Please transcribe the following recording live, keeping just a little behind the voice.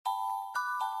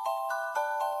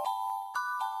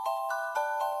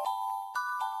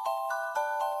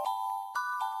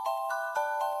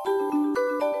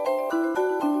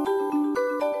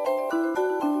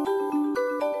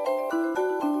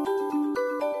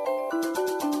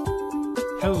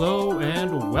Hello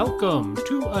and welcome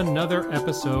to another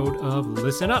episode of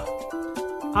Listen Up.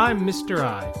 I'm Mr.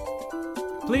 I.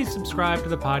 Please subscribe to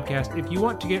the podcast if you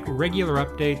want to get regular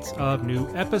updates of new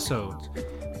episodes.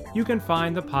 You can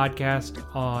find the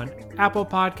podcast on Apple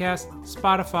Podcasts,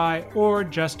 Spotify, or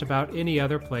just about any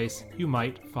other place you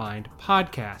might find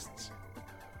podcasts.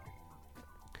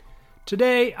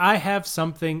 Today, I have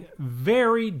something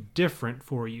very different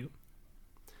for you.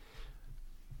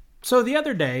 So the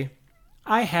other day,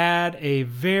 I had a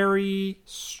very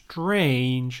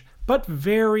strange but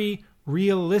very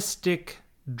realistic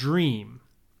dream.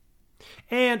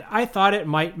 And I thought it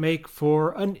might make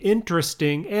for an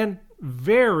interesting and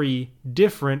very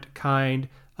different kind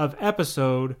of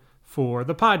episode for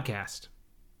the podcast.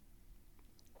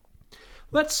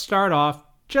 Let's start off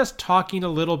just talking a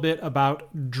little bit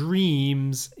about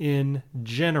dreams in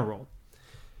general.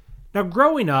 Now,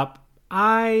 growing up,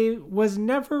 I was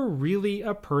never really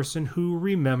a person who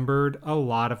remembered a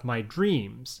lot of my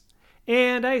dreams,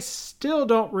 and I still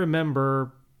don't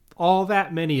remember all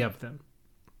that many of them.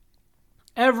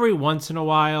 Every once in a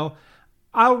while,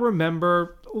 I'll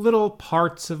remember little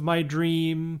parts of my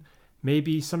dream,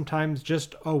 maybe sometimes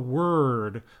just a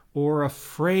word or a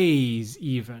phrase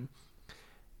even.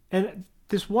 And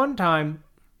this one time,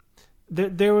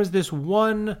 there was this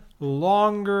one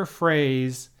longer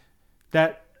phrase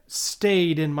that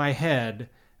stayed in my head.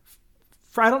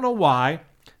 I don't know why,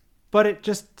 but it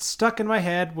just stuck in my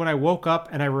head when I woke up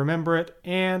and I remember it,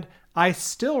 and I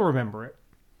still remember it.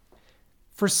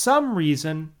 For some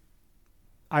reason,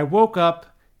 I woke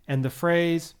up and the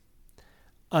phrase,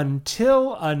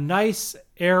 "until a nice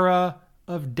era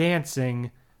of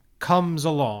dancing comes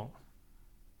along."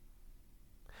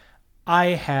 I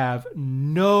have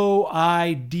no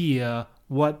idea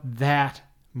what that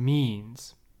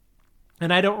means.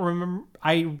 And I don't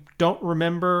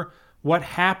remember what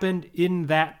happened in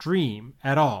that dream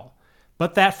at all.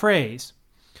 But that phrase,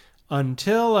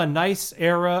 "until a nice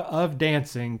era of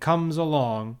dancing comes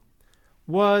along,"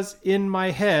 was in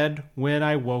my head when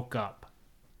I woke up.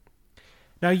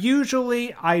 Now,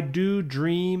 usually I do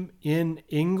dream in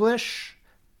English,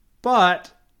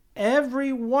 but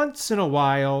every once in a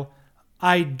while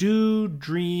I do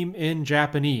dream in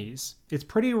Japanese. It's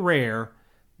pretty rare,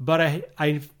 but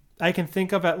I can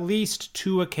think of at least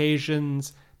 2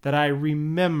 occasions that I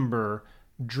remember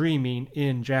dreaming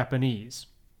in Japanese.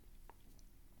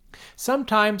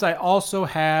 Sometimes I also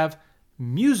have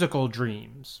musical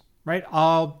dreams, right?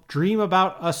 I'll dream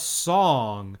about a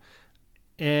song,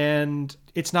 and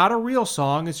it's not a real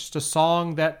song, it's just a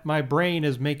song that my brain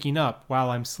is making up while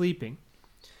I'm sleeping.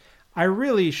 I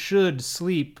really should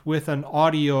sleep with an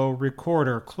audio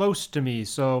recorder close to me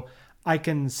so I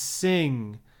can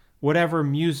sing whatever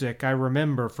music I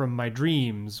remember from my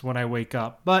dreams when I wake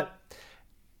up. But,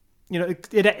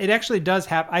 it actually does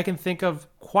happen. I can think of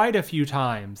quite a few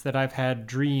times that I've had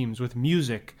dreams with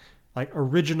music, like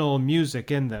original music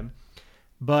in them.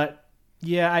 But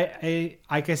yeah, I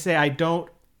like I say, I don't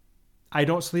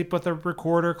sleep with a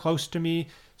recorder close to me.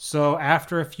 So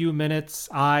after a few minutes,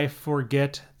 I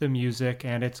forget the music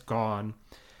and it's gone.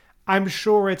 I'm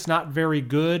sure it's not very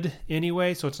good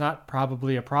anyway, so it's not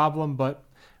probably a problem, but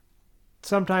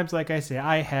sometimes, like I say,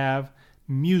 I have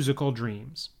musical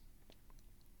dreams.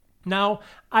 Now,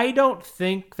 I don't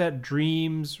think that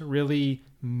dreams really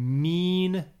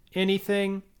mean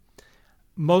anything,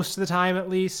 most of the time at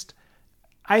least.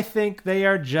 I think they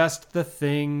are just the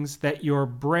things that your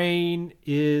brain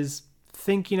is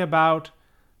thinking about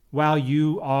while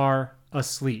you are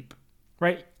asleep,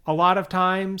 right? A lot of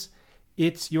times,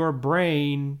 it's your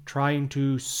brain trying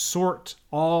to sort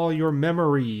all your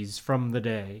memories from the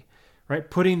day, right?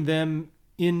 Putting them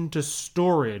into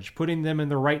storage, putting them in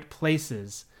the right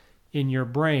places in your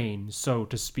brain, so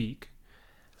to speak.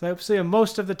 So I would say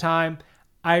most of the time,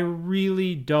 I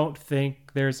really don't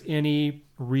think there's any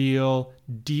real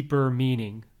deeper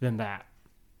meaning than that.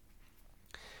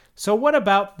 So what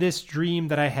about this dream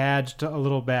that I had a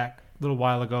little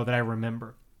while ago that I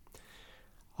remember?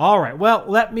 All right, well,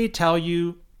 let me tell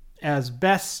you as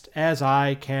best as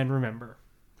I can remember.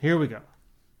 Here we go.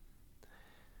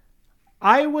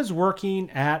 I was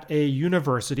working at a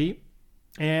university,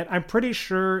 and I'm pretty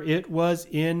sure it was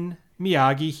in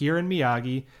Miyagi, here in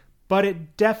Miyagi, but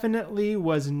it definitely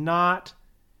was not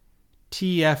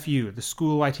TFU, the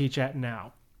school I teach at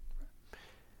now.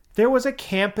 There was a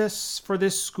campus for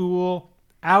this school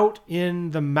out in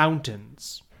the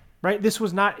mountains, right? This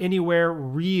was not anywhere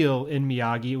real in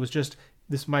Miyagi. It was just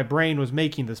this. My brain was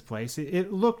making this place.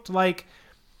 It looked like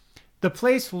the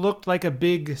place looked like a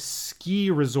big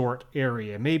ski resort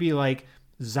area, maybe like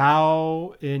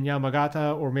Zao in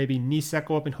Yamagata or maybe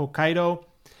Niseko up in Hokkaido.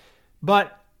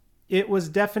 but it was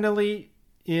definitely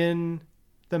in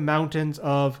the mountains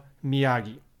of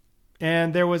Miyagi.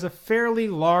 And there was a fairly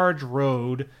large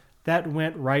road that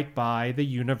went right by the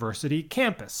university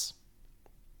campus.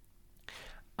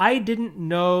 I didn't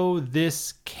know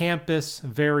this campus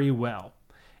very well,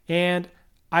 and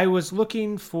I was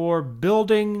looking for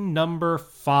building number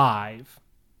 5.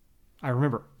 I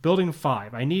remember, building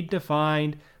 5. I need to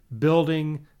find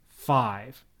building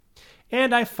 5.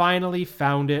 And I finally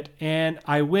found it, and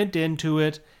I went into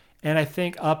it, and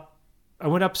I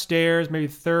went upstairs, maybe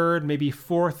 3rd, maybe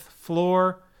 4th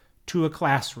floor, to a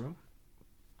classroom.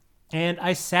 And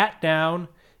I sat down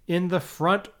in the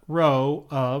front row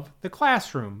of the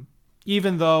classroom,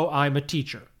 even though I'm a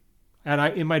teacher.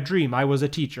 And in my dream, I was a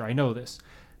teacher. I know this.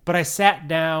 But I sat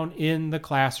down in the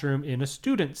classroom in a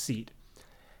student seat.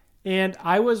 And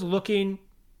I was looking,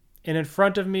 and in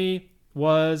front of me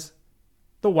was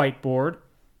the whiteboard.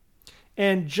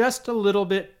 And just a little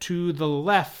bit to the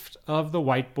left of the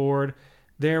whiteboard,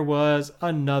 there was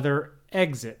another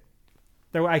exit.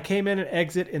 I came in an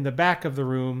exit in the back of the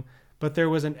room, but there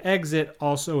was an exit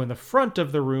also in the front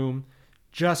of the room,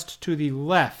 just to the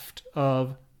left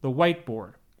of the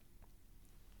whiteboard.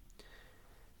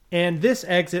 And this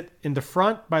exit in the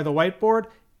front by the whiteboard,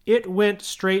 it went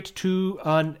straight to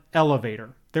an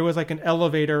elevator. There was like an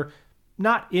elevator,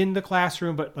 not in the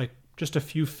classroom, but like just a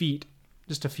few feet,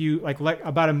 like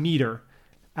about a meter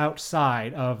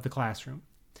outside of the classroom.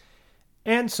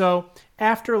 And so,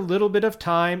 after a little bit of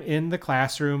time in the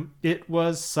classroom, it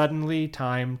was suddenly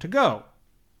time to go.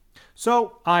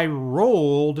 So I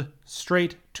rolled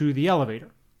straight to the elevator.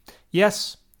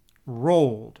 Yes,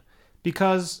 rolled.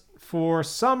 Because for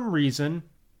some reason,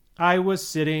 I was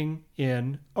sitting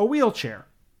in a wheelchair.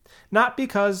 Not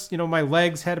because, my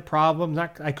legs had problems.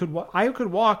 I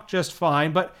could walk just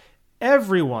fine, but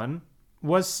everyone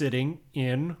was sitting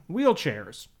in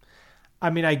wheelchairs.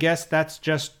 I guess that's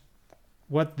just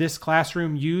what this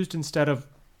classroom used instead of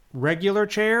regular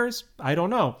chairs. I don't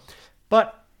know.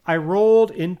 But I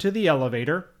rolled into the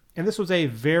elevator, and this was a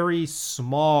very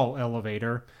small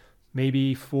elevator,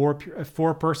 maybe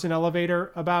four-person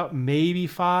elevator, about maybe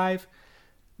 5.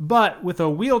 But with a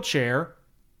wheelchair,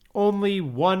 only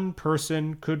one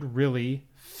person could really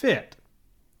fit.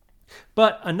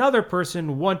 But another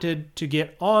person wanted to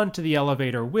get onto the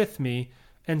elevator with me,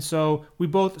 and so we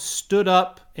both stood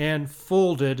up and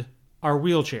folded our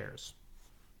wheelchairs.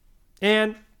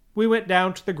 And we went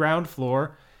down to the ground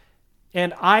floor,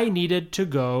 and I needed to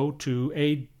go to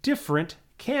a different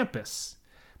campus.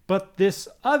 But this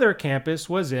other campus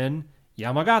was in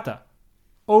Yamagata,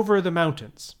 over the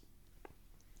mountains.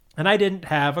 And I didn't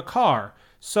have a car,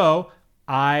 so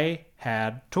I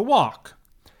had to walk.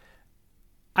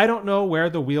 I don't know where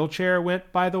the wheelchair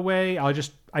went, by the way.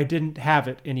 I didn't have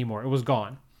it anymore. It was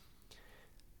gone.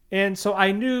 And so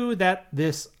I knew that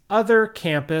this other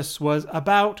campus was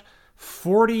about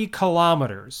 40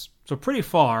 kilometers, so pretty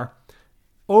far,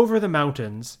 over the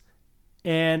mountains.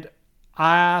 And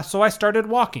so I started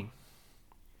walking.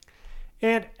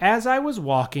 And as I was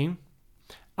walking,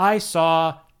 I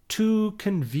saw 2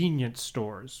 convenience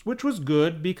stores, which was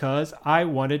good because I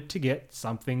wanted to get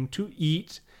something to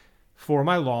eat for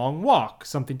my long walk,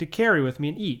 something to carry with me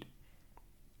and eat.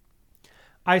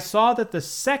 I saw that the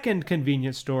second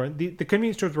convenience store, the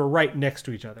convenience stores were right next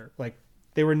to each other, like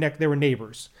they were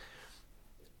neighbors.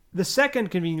 The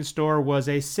second convenience store was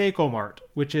a Seiko Mart,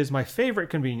 which is my favorite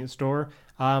convenience store.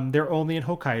 They're only in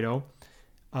Hokkaido.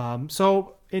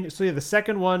 So the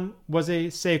second one was a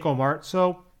Seiko Mart,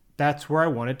 so that's where I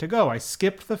wanted to go. I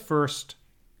skipped the first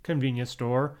convenience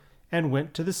store and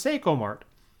went to the Seiko Mart.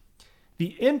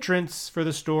 The entrance for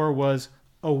the store was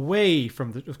away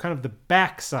from it was kind of the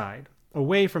back side,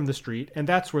 away from the street, and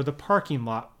that's where the parking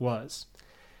lot was.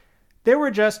 There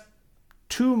were just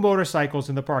 2 motorcycles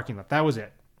in the parking lot. That was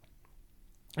it.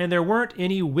 And there weren't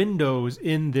any windows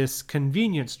in this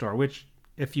convenience store, which,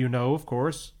 if you know, of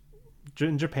course,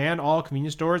 in Japan, all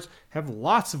convenience stores have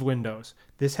lots of windows.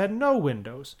 This had no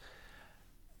windows.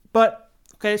 But,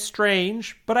 okay,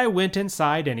 strange, but I went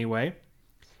inside anyway.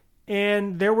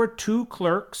 And there were 2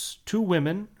 clerks, 2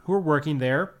 women who were working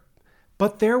there,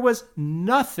 but there was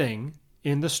nothing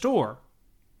in the store.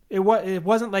 It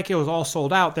wasn't like it was all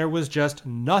sold out. There was just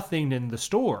nothing in the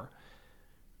store.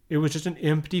 It was just an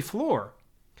empty floor.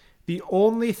 The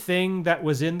only thing that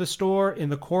was in the store in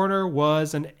the corner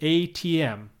was an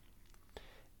ATM.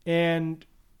 And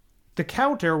the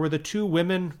counter where the 2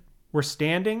 women were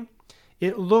standing,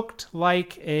 it looked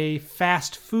like a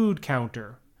fast food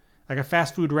counter, like a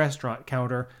fast food restaurant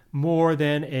counter, more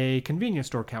than a convenience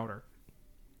store counter.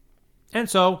 And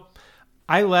so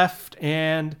I left,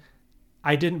 and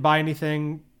I didn't buy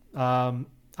anything.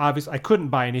 Obviously, I couldn't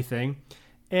buy anything.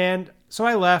 And so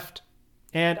I left,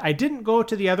 and I didn't go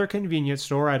to the other convenience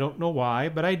store. I don't know why,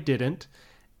 but I didn't.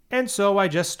 And so I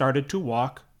just started to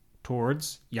walk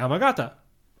towards Yamagata,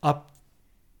 up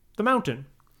the mountain.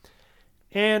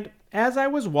 And as I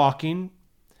was walking,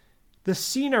 the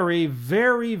scenery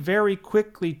very, very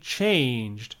quickly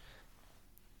changed.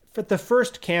 At the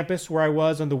first campus where I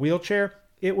was on the wheelchair,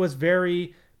 it was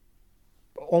very,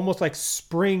 almost like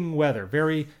spring weather,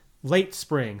 very late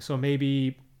spring. So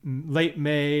maybe late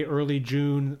May, early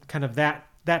June, kind of that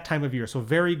time of year. So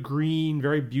very green,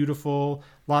 very beautiful,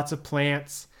 lots of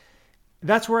plants.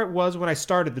 That's where it was when I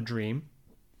started the dream.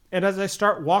 And as I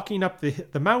start walking up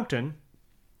the mountain,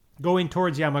 going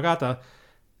towards Yamagata,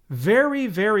 very,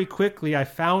 very quickly I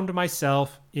found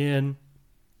myself in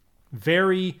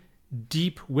very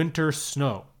deep winter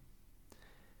snow.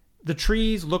 The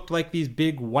trees looked like these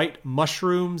big white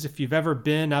mushrooms. If you've ever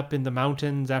been up in the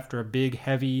mountains after a big,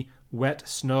 heavy, wet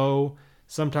snow,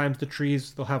 sometimes the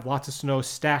trees, they'll have lots of snow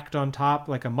stacked on top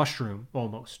like a mushroom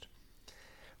almost.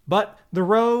 But the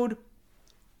road,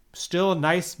 still a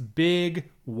nice, big,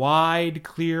 wide,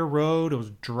 clear road. It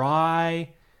was dry.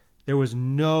 There was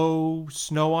no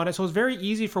snow on it. So it was very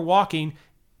easy for walking,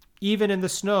 even in the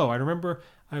snow. I remember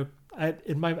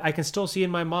I can still see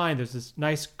in my mind there's this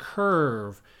nice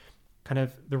curve.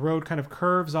 The road kind of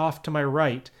curves off to my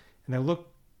right, and I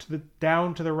look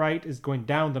down to the right is going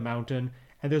down the mountain,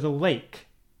 and there's a lake.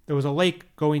 There was a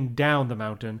lake going down the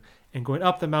mountain, and going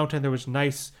up the mountain there was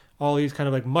nice, all these kind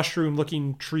of like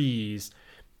mushroom-looking trees,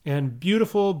 and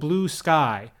beautiful blue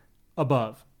sky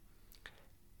above.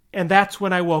 And that's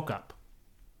when I woke up.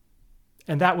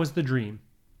 And that was the dream.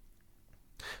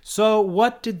 So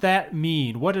what did that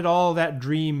mean? What did all that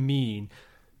dream mean?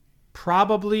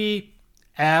 Probably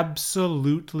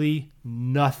absolutely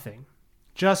nothing.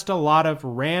 Just a lot of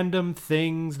random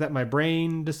things that my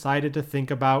brain decided to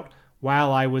think about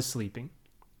while I was sleeping.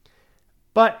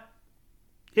 But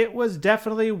it was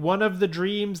definitely one of the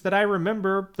dreams that I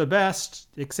remember the best.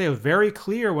 It was very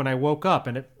clear when I woke up,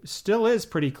 and it still is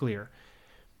pretty clear.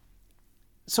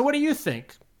 So what do you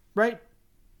think, right?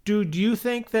 Do you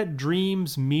think that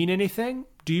dreams mean anything?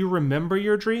 Do you remember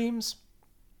your dreams?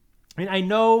 I mean, I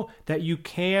know that you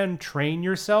can train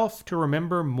yourself to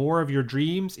remember more of your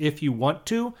dreams if you want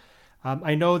to.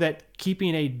 I know that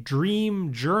keeping a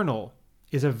dream journal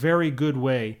is a very good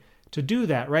way to do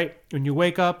that, right? When you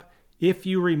wake up, if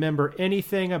you remember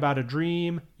anything about a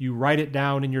dream, you write it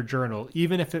down in your journal,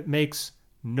 even if it makes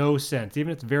no sense,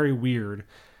 even if it's very weird.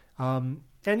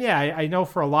 And yeah, I know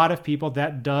for a lot of people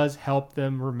that does help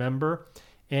them remember.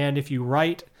 And if you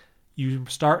write, you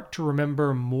start to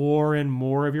remember more and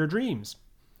more of your dreams.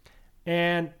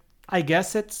 And I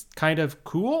guess it's kind of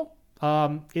cool.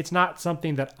 It's not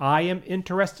something that I am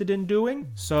interested in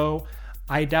doing, so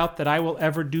I doubt that I will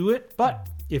ever do it. But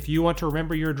if you want to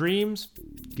remember your dreams,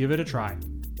 give it a try.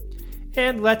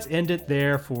 And let's end it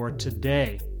there for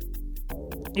today.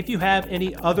 If you have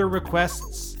any other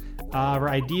requests or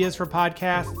ideas for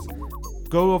podcasts,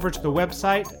 go over to the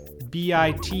website,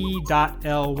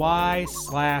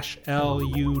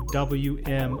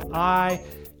 bit.ly/LUWMI.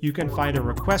 You can find a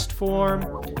request form.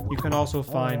 You can also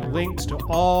find links to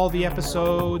all the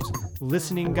episodes,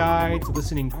 listening guides,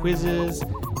 listening quizzes.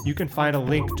 You can find a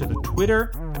link to the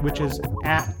Twitter, which is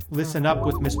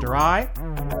 @ListenUpWithMr.I.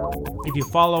 If you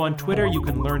follow on Twitter, you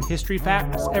can learn history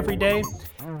facts every day.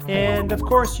 And of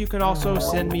course, you can also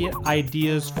send me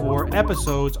ideas for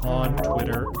episodes on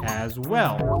Twitter as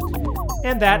well.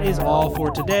 And that is all for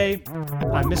today.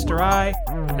 I'm Mr. I,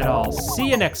 and I'll see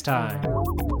you next time.